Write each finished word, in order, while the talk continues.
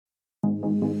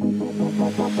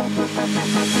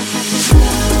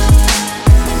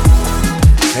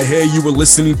Hey, you were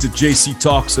listening to JC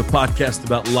Talks, a podcast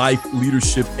about life,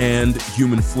 leadership, and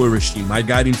human flourishing. My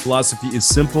guiding philosophy is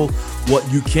simple. What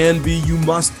you can be, you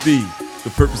must be.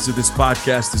 The purpose of this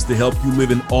podcast is to help you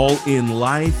live an all-in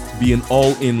life, be an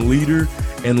all-in leader,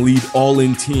 and lead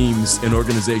all-in teams and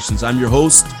organizations. I'm your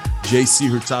host, JC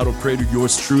Hurtado Prater,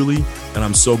 yours truly, and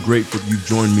I'm so grateful you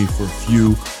joined me for a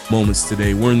few moments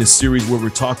today. We're in this series where we're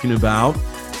talking about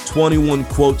 21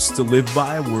 quotes to live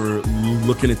by. We're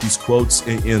looking at these quotes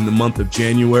in the month of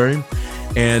January.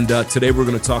 And today we're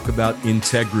going to talk about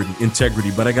integrity.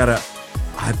 But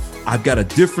I've got a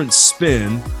different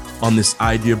spin on this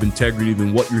idea of integrity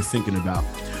than what you're thinking about.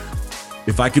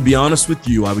 If I could be honest with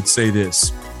you, I would say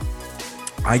this.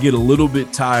 I get a little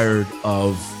bit tired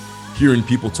of hearing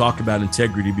people talk about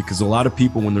integrity because a lot of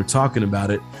people, when they're talking about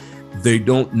it, they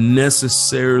don't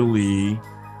necessarily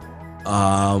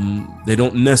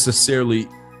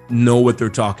know what they're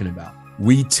talking about.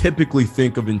 We typically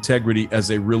think of integrity as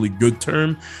a really good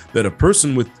term, that a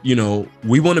person with,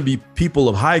 we want to be people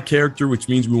of high character, which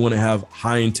means we want to have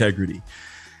high integrity.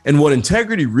 And what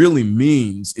integrity really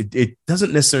means, it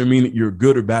doesn't necessarily mean that you're a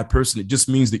good or bad person. It just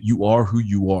means that you are who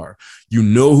you are. You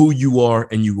know who you are,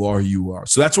 and you are who you are.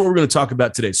 So that's what we're going to talk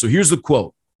about today. So here's the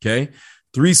quote, okay?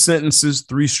 3 sentences,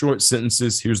 3 short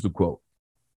sentences. Here's the quote.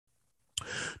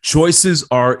 Choices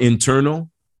are internal.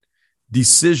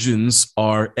 Decisions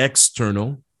are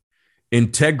external.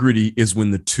 Integrity is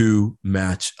when the two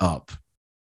match up.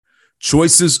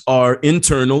 Choices are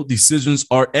internal. Decisions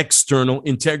are external.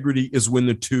 Integrity is when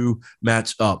the two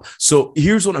match up. So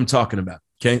here's what I'm talking about.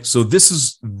 Okay. So this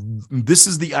is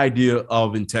the idea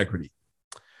of integrity.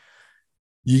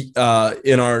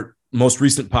 In our most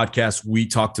recent podcast, we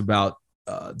talked about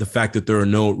the fact that there are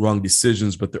no wrong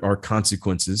decisions, but there are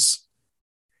consequences.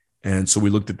 And so we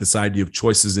looked at this idea of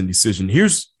choices and decision.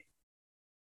 Here's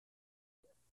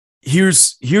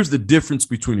the difference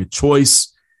between a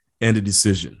choice and a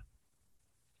decision.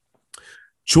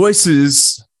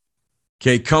 Choices,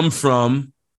 come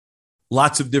from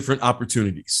lots of different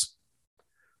opportunities.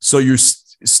 So you're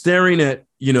staring at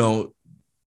the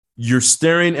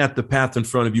path in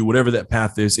front of you, whatever that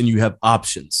path is, and you have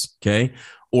options, okay?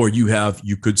 Or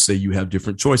you could say you have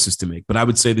different choices to make, but I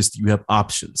would say this, you have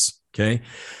options, okay?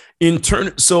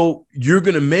 So you're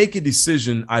going to make a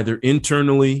decision either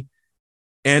internally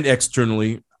and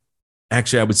externally.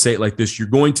 Actually, I would say it like this. You're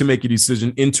going to make a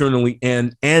decision internally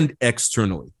and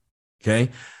externally, okay?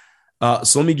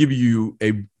 So let me give you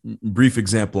a brief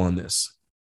example on this.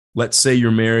 Let's say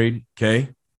you're married, okay?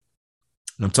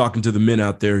 And I'm talking to the men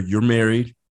out there. You're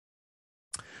married.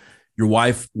 Your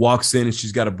wife walks in and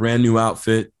she's got a brand new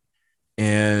outfit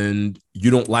and you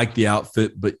don't like the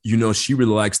outfit, but she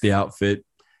really likes the outfit.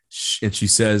 And she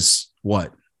says,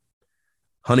 what?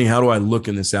 Honey, how do I look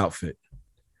in this outfit?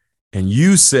 And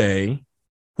you say,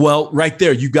 well, right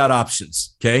there, you got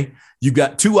options, okay? You've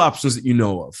got 2 options that you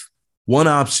know of. One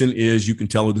option is you can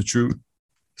tell her the truth.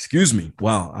 Excuse me.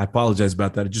 Wow, I apologize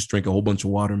about that. I just drank a whole bunch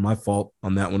of water. My fault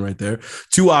on that one right there.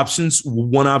 2 options.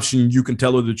 One option, you can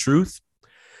tell her the truth.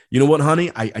 You know what, honey?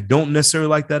 I don't necessarily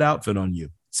like that outfit on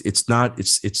you. It's not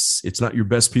your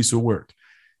best piece of work.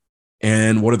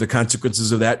 And what are the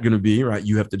consequences of that going to be, right?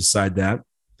 You have to decide that.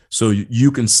 So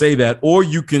you can say that, or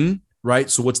you can, right?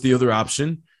 So what's the other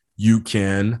option? You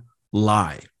can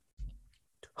lie.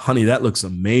 Honey, that looks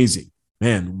amazing.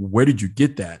 Man, where did you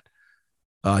get that?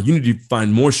 You need to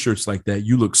find more shirts like that.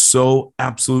 You look so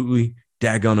absolutely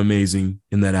daggone amazing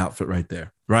in that outfit right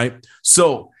there, right?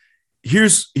 So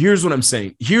here's what I'm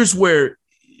saying. Here's where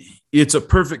it's a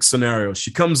perfect scenario.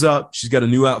 She comes up, she's got a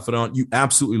new outfit on. You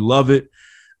absolutely love it.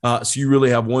 So you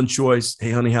really have one choice. Hey,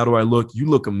 honey, how do I look? You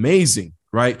look amazing,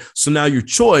 right? So now your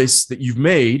choice that you've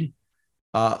made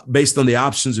based on the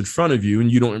options in front of you,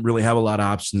 and you don't really have a lot of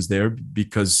options there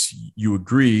because you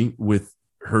agree with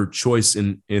her choice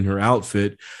in her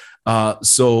outfit.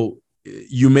 So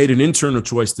you made an internal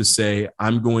choice to say,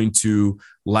 I'm going to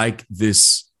like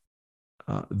this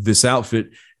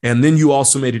outfit. And then you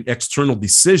also made an external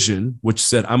decision, which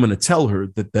said, I'm going to tell her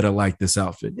that I like this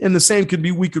outfit. And the same could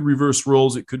be, we could reverse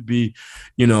roles. It could be,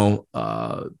 you're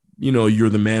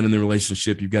the man in the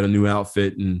relationship. You've got a new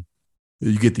outfit and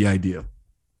you get the idea.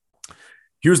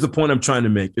 Here's the point I'm trying to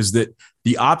make is that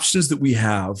the options that we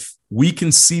have, we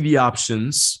can see the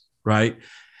options, right?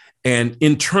 And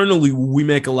internally, we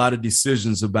make a lot of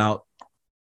decisions about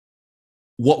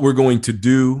what we're going to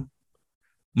do.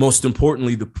 Most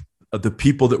importantly, the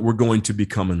people that we're going to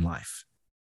become in life.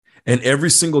 And every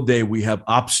single day we have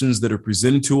options that are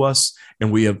presented to us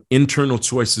and we have internal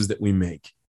choices that we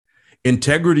make.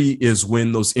 Integrity is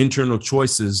when those internal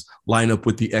choices line up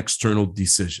with the external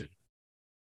decision.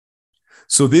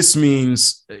 So this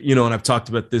means, and I've talked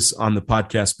about this on the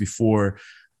podcast before,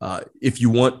 if you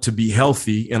want to be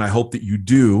healthy, and I hope that you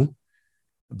do,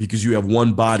 because you have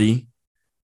one body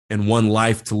and one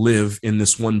life to live in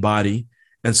this one body.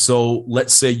 And so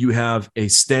let's say you have a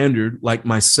standard like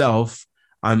myself.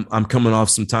 I'm coming off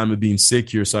some time of being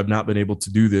sick here, so I've not been able to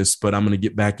do this, but I'm going to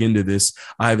get back into this.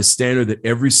 I have a standard that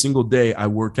every single day I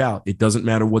work out. It doesn't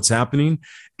matter what's happening.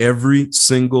 Every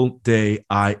single day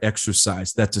I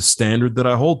exercise. That's a standard that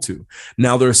I hold to.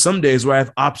 Now, there are some days where I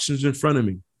have options in front of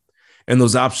me. And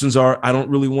those options are, I don't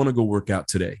really want to go work out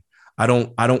today. I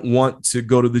don't want to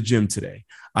go to the gym today.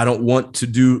 I don't want to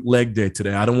do leg day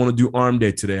today. I don't want to do arm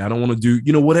day today. I don't want to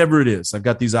do, whatever it is. I've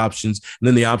got these options. And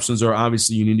then the options are,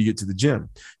 obviously, you need to get to the gym.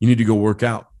 You need to go work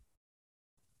out.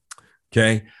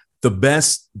 Okay. The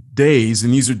best days,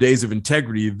 and these are days of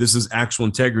integrity, if this is actual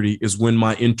integrity, is when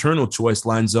my internal choice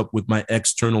lines up with my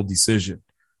external decision.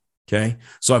 Okay.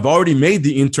 So I've already made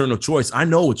the internal choice. I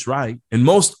know what's right. And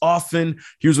most often,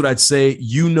 here's what I'd say,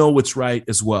 you know what's right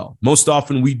as well. Most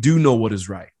often we do know what is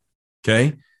right.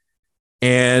 Okay.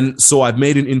 And so I've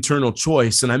made an internal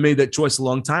choice, and I made that choice a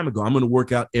long time ago. I'm going to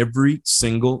work out every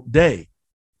single day.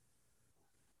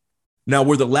 Now,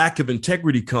 where the lack of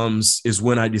integrity comes is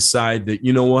when I decide that,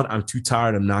 you know what, I'm too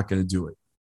tired. I'm not going to do it.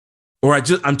 Or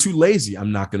I'm too lazy.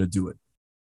 I'm not going to do it.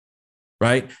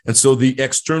 Right. And so the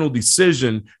external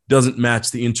decision doesn't match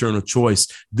the internal choice.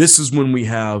 This is when we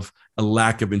have a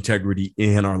lack of integrity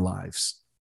in our lives.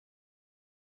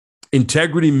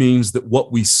 Integrity means that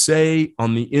what we say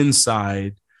on the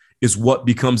inside is what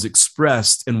becomes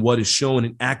expressed and what is shown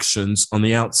in actions on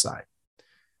the outside.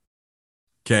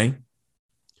 Okay.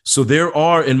 So there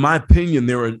are, in my opinion,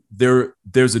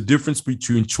 there's a difference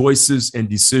between choices and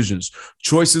decisions.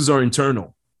 Choices are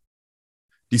internal.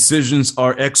 Decisions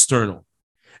are external.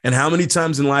 And how many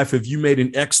times in life have you made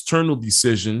an external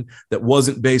decision that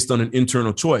wasn't based on an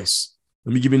internal choice?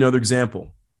 Let me give you another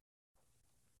example.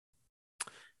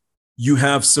 You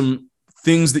have some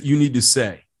things that you need to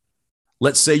say.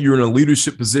 Let's say you're in a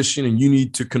leadership position and you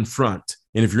need to confront.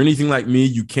 And if you're anything like me,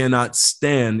 you cannot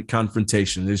stand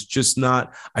confrontation. It's just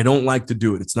not, I don't like to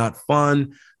do it. It's not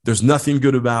fun. There's nothing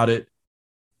good about it.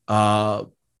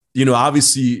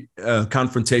 Obviously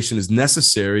confrontation is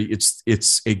necessary.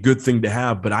 It's a good thing to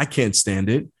have, but I can't stand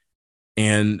it.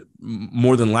 And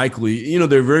more than likely,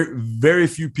 there are very, very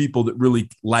few people that really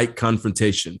like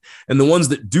confrontation. And the ones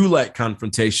that do like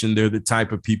confrontation, they're the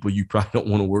type of people you probably don't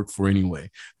want to work for anyway.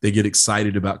 They get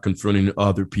excited about confronting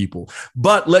other people.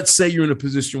 But let's say you're in a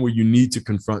position where you need to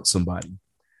confront somebody.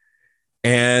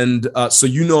 And so,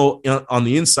 on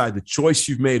the inside, the choice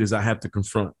you've made is I have to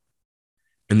confront.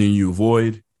 And then you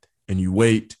avoid, and you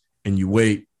wait, and you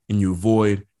wait, and you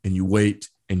avoid, and you wait,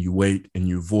 and you wait, and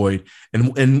you avoid.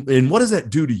 And what does that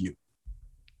do to you?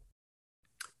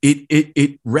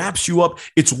 It wraps you up.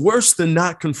 It's worse than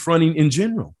not confronting in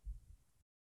general.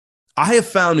 I have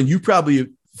found, and you probably have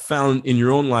found in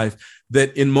your own life,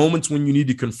 that in moments when you need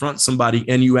to confront somebody,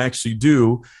 and you actually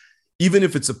do, even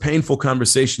if it's a painful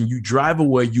conversation, you drive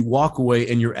away, you walk away,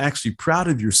 and you're actually proud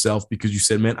of yourself because you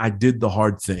said, man, I did the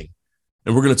hard thing.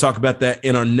 And we're going to talk about that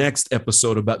in our next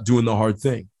episode about doing the hard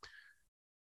thing.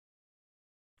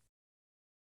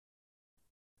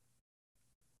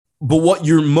 But what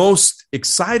you're most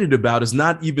excited about is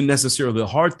not even necessarily the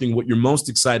hard thing. What you're most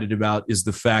excited about is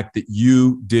the fact that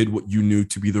you did what you knew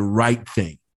to be the right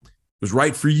thing. It was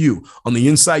right for you. On the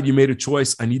inside, you made a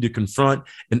choice. I need to confront.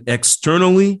 And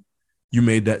externally, you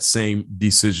made that same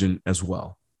decision as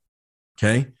well.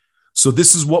 Okay. So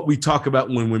this is what we talk about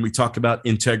when we talk about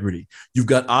integrity. You've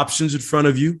got options in front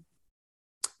of you.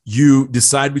 You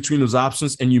decide between those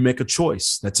options and you make a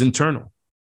choice. That's internal.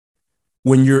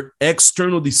 When your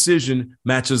external decision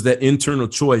matches that internal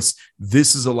choice,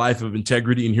 this is a life of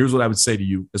integrity. And here's what I would say to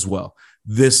you as well.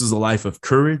 This is a life of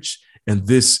courage, and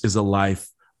this is a life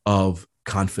of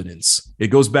confidence. It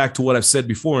goes back to what I've said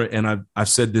before, and I've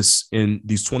said this in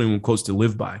these 21 quotes to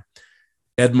live by.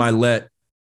 Ed Mylett,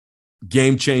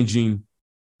 game-changing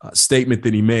statement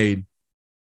that he made.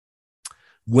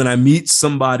 When I meet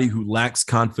somebody who lacks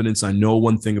confidence, I know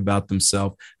one thing about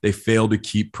themselves. They fail to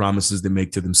keep promises they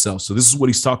make to themselves. So this is what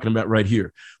he's talking about right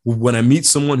here. When I meet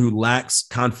someone who lacks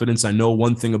confidence, I know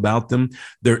one thing about them.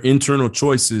 Their internal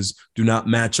choices do not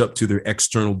match up to their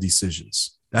external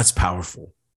decisions. That's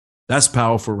powerful. That's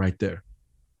powerful right there.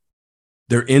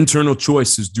 Their internal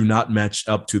choices do not match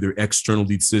up to their external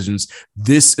decisions.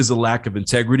 This is a lack of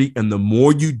integrity. And the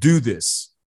more you do this,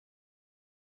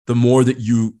 the more that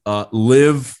you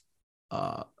live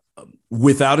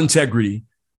without integrity,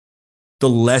 the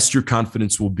less your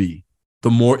confidence will be. The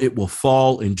more it will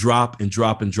fall and drop and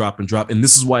drop and drop and drop. And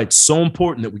this is why it's so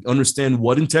important that we understand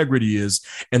what integrity is,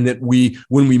 and that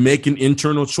when we make an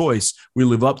internal choice, we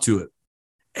live up to it.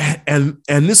 And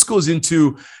this goes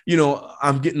into,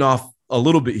 I'm getting off a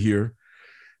little bit here,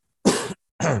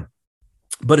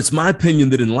 but it's my opinion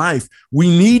that in life, we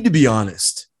need to be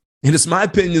honest. And it's my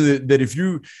opinion that if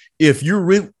you're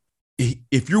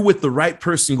with the right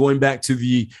person, going back to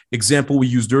the example we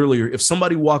used earlier, if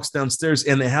somebody walks downstairs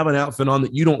and they have an outfit on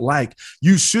that you don't like,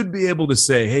 you should be able to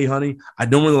say, hey, honey, I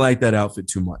don't really like that outfit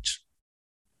too much.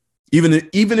 Even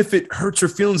if it hurts your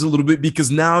feelings a little bit,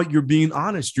 because now you're being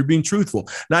honest, you're being truthful.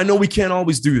 Now, I know we can't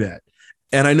always do that.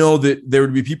 And I know that there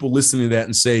would be people listening to that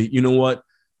and say, you know what?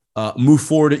 Move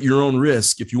forward at your own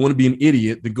risk. If you want to be an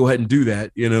idiot, then go ahead and do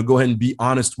that. Go ahead and be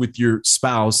honest with your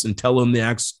spouse and tell them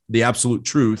the absolute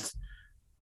truth.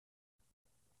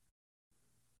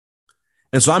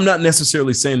 And so I'm not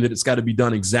necessarily saying that it's got to be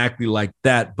done exactly like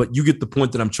that, but you get the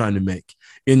point that I'm trying to make.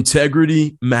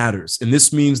 Integrity matters. And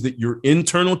this means that your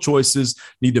internal choices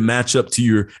need to match up to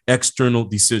your external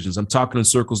decisions. I'm talking in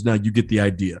circles now. You get the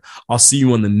idea. I'll see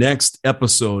you on the next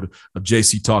episode of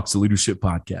JC Talks, the Leadership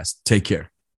Podcast. Take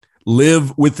care.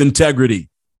 Live with integrity.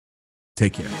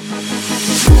 Take care.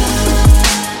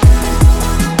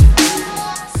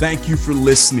 Thank you for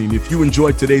listening. If you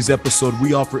enjoyed today's episode,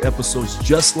 we offer episodes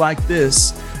just like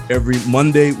this every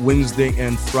Monday, Wednesday,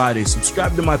 and Friday.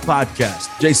 Subscribe to my podcast,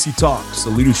 JC Talks, the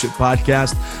Leadership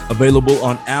Podcast, available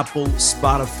on Apple,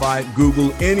 Spotify,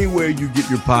 Google, anywhere you get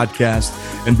your podcast,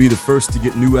 and be the first to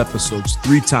get new episodes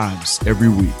 3 times every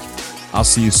week. I'll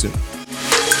see you soon.